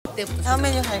다음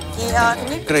메뉴 갈게요.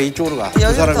 그래, 이쪽으로 가.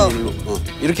 두 사람이 일로.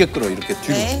 이렇게 끌어, 이렇게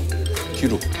뒤로. 네.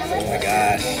 뒤로. Oh my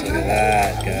gosh, look at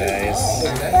that, guys.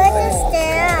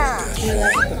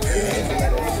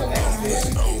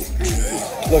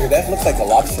 Look at that, looks like a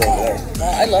lobster over there.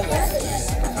 I love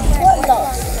this. What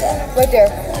lobster? Right there.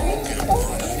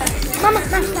 Mama,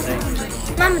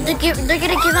 they're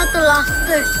gonna give out the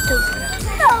lobster too.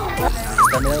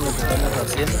 Está mirando lo que estamos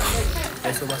haciendo.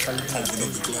 Eso va a salir al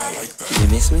frente. You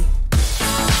miss me?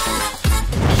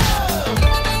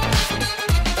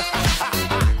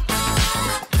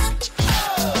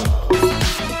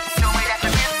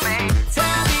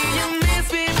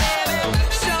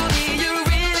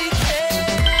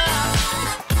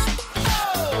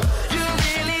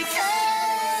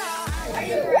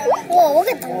 Whoa, look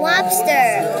at the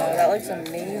lobster. That looks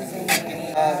amazing.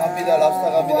 갑니다, lobster,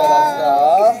 갑니다,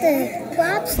 lobster. The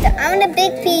lobster. I want a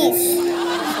big piece.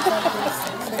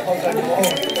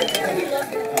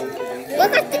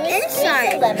 Look at the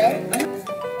inside.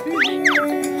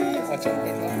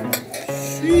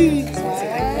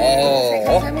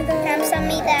 Oh, 감사합니다.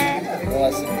 고맙습니다.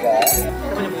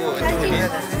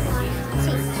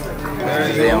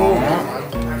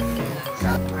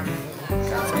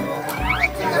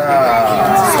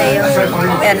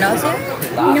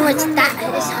 No, it's that.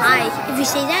 It's high. If you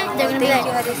say that, they're gonna be like,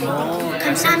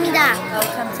 감사합니다.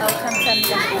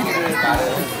 감사합니다.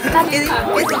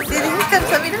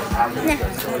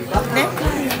 네.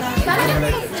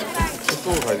 네?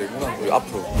 저쪽으로 가야 되구나. 우리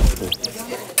앞으로.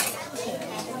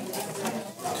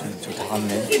 저다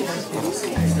갔네.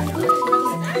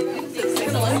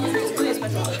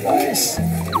 Nice.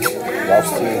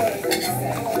 Lobster.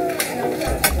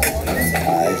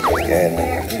 Nice again.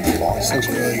 Looks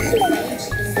really good.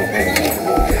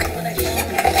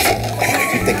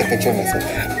 You take a picture of myself.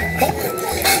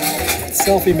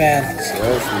 Selfie man.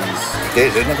 Selfies.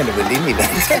 They're not gonna believe me then.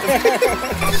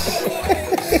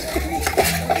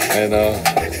 I know.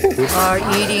 Are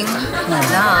eating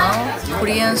now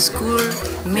Korean school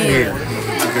meal. Oh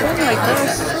my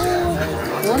gosh.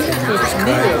 Wonderful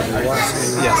meal.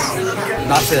 Yes.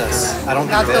 Not this. I don't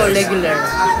Not think the this. regular.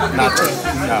 Not this.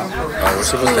 No. We're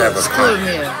supposed to have a School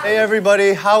meal. Hey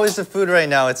everybody, how is the food right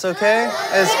now? It's okay?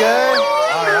 It's good?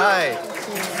 All right.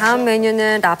 다음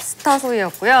메뉴는 랍스터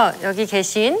구이였고요. 여기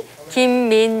계신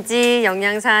김민지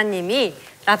영양사님이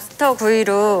랍스터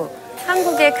구이로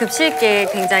한국의 급식계에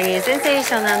굉장히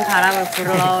센세이션한 바람을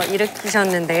불어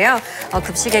일으키셨는데요.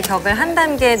 급식의 격을 한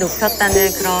단계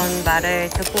높였다는 그런 말을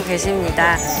듣고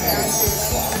계십니다.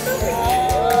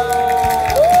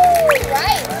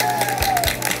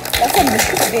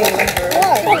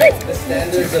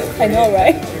 I know,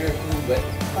 right?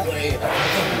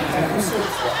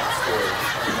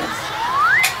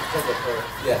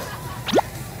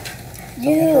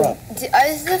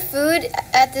 Is the food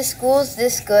at the schools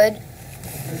this good?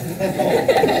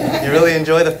 You really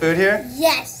enjoy the food here?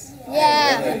 Yes.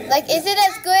 Yeah. Like, is it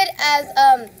as good as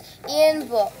Ian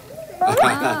book?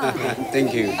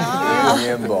 Thank you.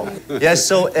 Yes,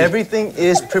 so everything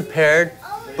is prepared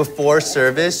before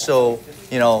service, so,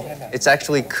 you know, it's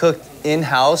actually cooked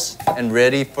in-house and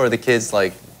ready for the kids,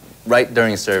 like, right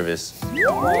during service.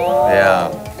 Yeah.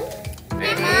 Mom,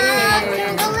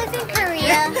 go live in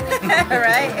Korea.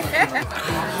 Right?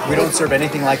 We don't serve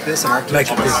anything like this in our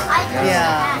kitchen.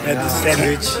 Yeah. And the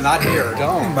sandwich. Not here.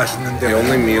 Don't. The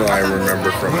only meal I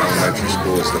remember from elementary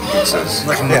school is the pizzas.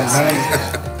 Yes.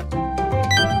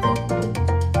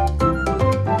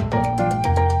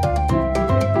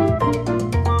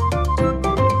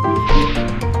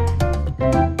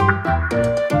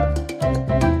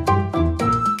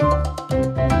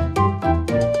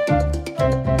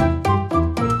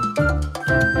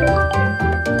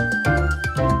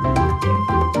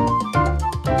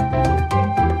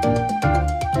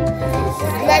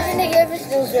 Imagine they give us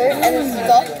dessert and it's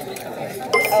stuffed.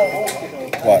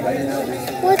 What?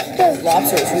 What's the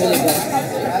Lobster is really good.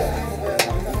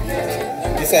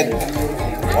 He said,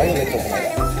 why are you like talking like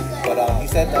that? But he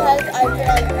said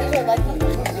these are lucky.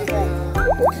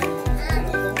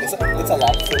 it's a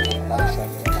lobster, not a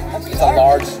shrimp. It's a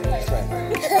large shrimp.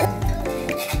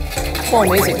 So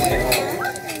amazing.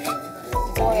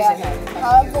 Oh yeah.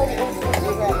 How good is the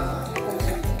shrimp?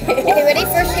 Okay, ready?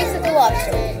 First taste of the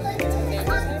lobster.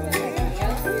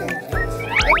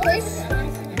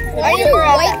 Why are you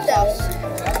white though?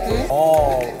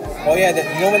 Oh yeah,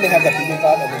 you know when they have the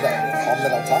bibimbap and then the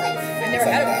omelet on top? I never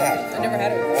had it before. I never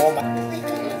had it. Oh my.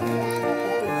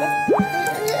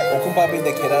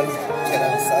 볶음밥인데 계란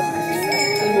쌀.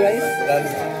 And rice.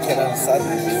 계란 쌀.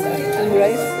 And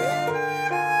rice.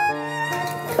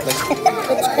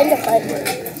 It's kind of fun.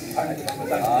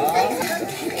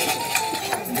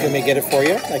 you want me to get it for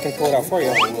you? I can pull it out for you.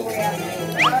 You gotta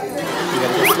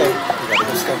go slow. You gotta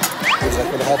go slow. He's like,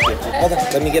 gonna help you. Hold on,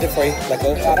 let me get it for you. Let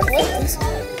go. Please.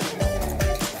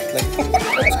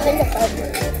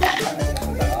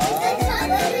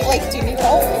 Wait, do you need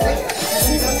help? Okay.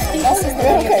 I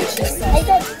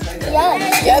said, yeah.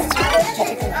 Yes.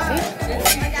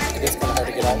 It's kind of hard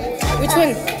to get out. Which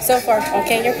one so far?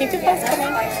 Okay, your pee-pee pass, come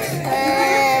on.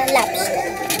 Lobster.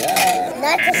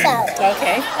 Not the salad.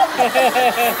 Okay.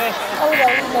 Oh,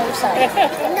 no salad.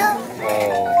 No.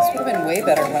 This would have been way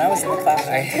better when I was in the class.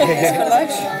 Thanks for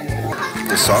lunch.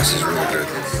 The sauce is really good.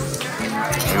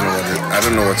 I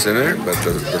don't know what's in it, but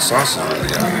the sauce is really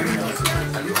yummy.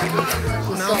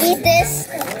 Eat this.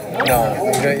 No,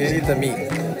 you eat the meat. You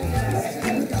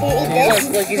eat this.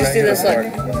 Look, you just do this, look.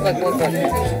 Look.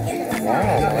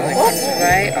 Wow,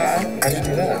 Right on. how'd you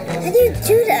do that? How do you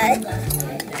do that?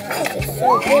 It's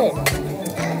so good.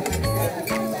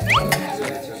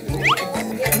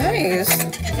 Nice.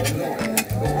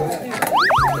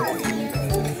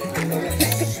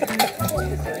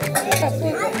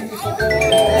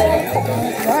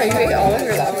 Wow, you ate all of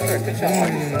your lobster. Good job.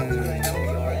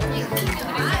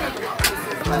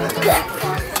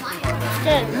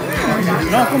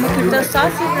 The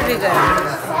sauce is really good.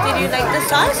 Did you like the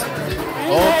sauce?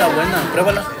 Oh, está buena.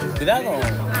 Pruébala. Cuidado.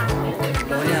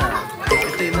 Lo voy a... ¿Qué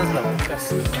te llenas la boca?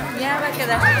 Ya va a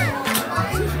quedar.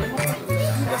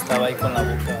 Ya estaba ahí con la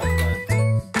boca.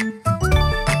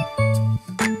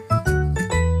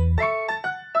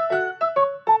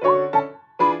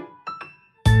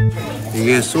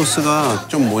 이게 소스가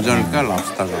좀 모자랄까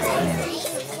랍스타가.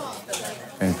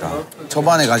 그러니까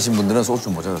초반에 가신 분들은 소스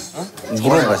모자랐어.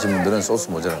 초반에 가신 분들은 소스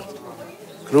모자랐어.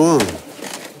 그러면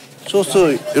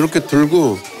소스 이렇게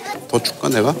들고 더 줄까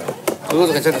내가?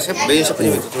 그것도 괜찮다. 메인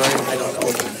셰프님이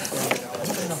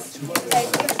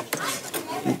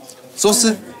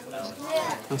소스?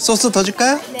 소스 더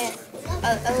줄까요? 네.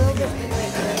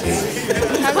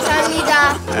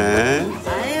 감사합니다. 네.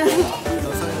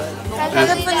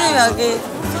 셰프님 여기.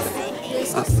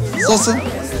 소스?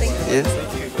 예.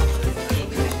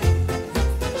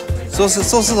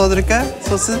 소스 더 드릴까요?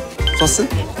 소스?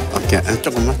 오케이,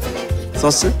 조금만.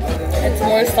 소스? It's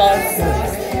more sauce.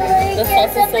 The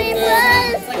sauce is so good.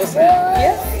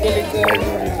 Yes, really good.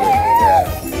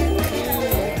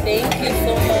 Thank you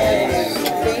so much.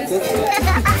 Thank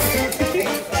you.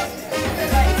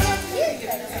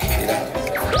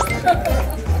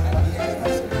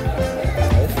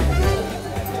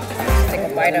 Take a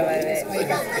bite of it.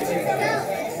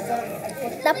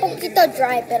 Está poquito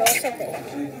dry, pero es okay.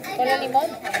 ¿Con el limón?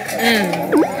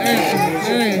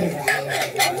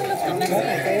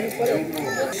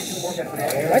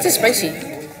 Why is it spicy?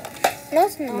 No,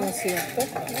 no es cierto.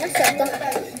 No es cierto.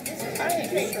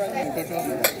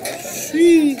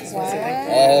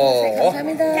 Oh.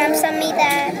 감사합니다.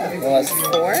 Well, that's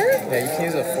Four? yeah, you can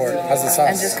use a fork. How's the sauce?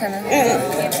 And just kind of.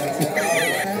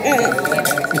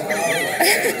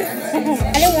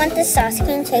 I don't want the sauce.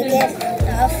 Can you take it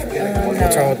off?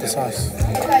 What's wrong with the sauce?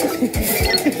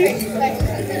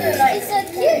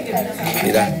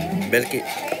 Mira, ver que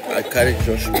acá es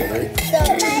Josh. So,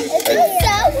 it's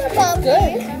sour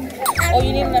pumpkin. Oh,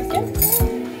 you need a napkin?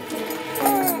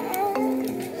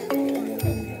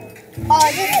 Oh,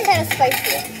 this is kind of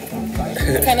spicy.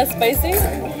 Kind of spicy?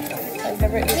 I've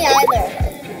never eaten. Me either.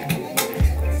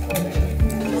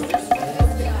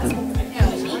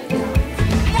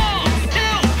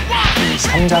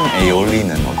 삼장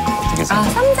에이올리는 어떻게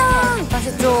생각해요? 쌈장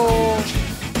맛있죠.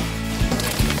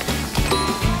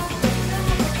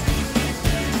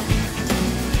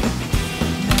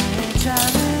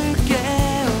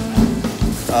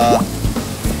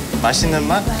 맛있는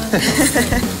맛?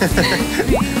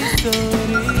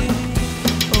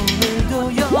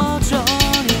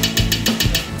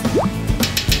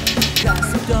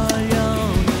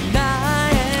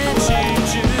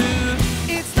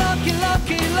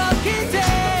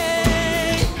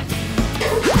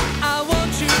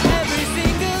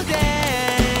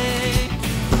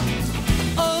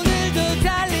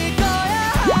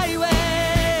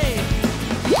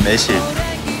 매실,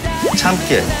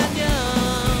 참깨.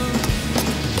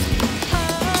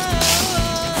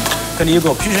 근데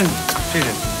이거 퓨전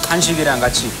한식이랑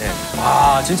같이.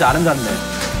 와, 진짜 아름답네.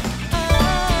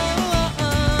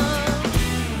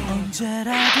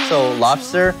 So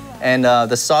lobster and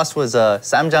the sauce was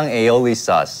samjang aioli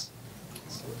sauce.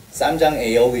 Samjang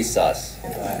aioli sauce.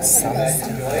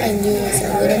 I knew it was a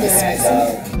little bit spicy.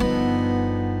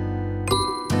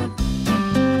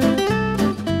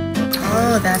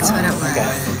 Oh, that's what it was.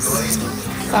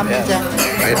 Samjang.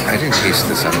 I didn't taste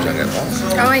the samjang at all.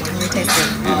 Oh, I totally tasted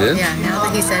it. You did? Yeah, now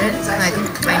that he said it, like,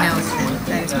 I know it's good.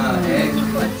 That is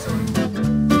good.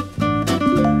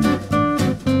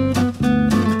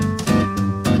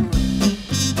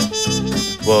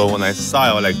 Well, when I saw it,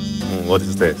 I was like, what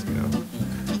is this?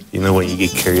 You know, when you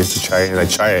get curious to try it, and I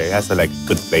try it, it has a like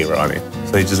good flavor on it.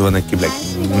 So you just want to keep like,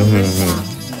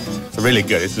 It's really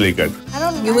good. It's really good.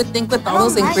 You would think with all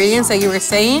those ingredients that you were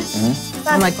saying,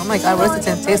 I'm like, oh my God, what does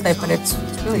it taste like? But it's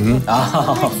really good.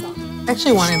 I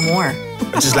actually wanted more.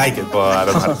 I just like it, but I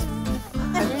don't know how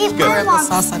to. It's good. The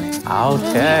sauce on it.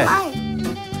 Okay.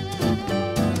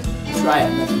 Try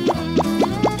it.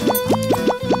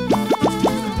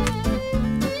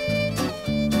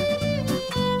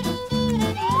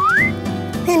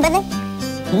 Peanut butter?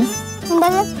 Peanut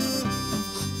butter?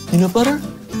 Peanut butter?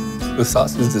 The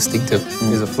sauce is distinctive.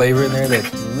 There's a flavor in there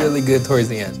that's really good towards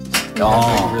the end.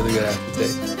 Oh. Really good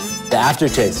aftertaste. The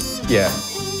aftertaste. Yeah.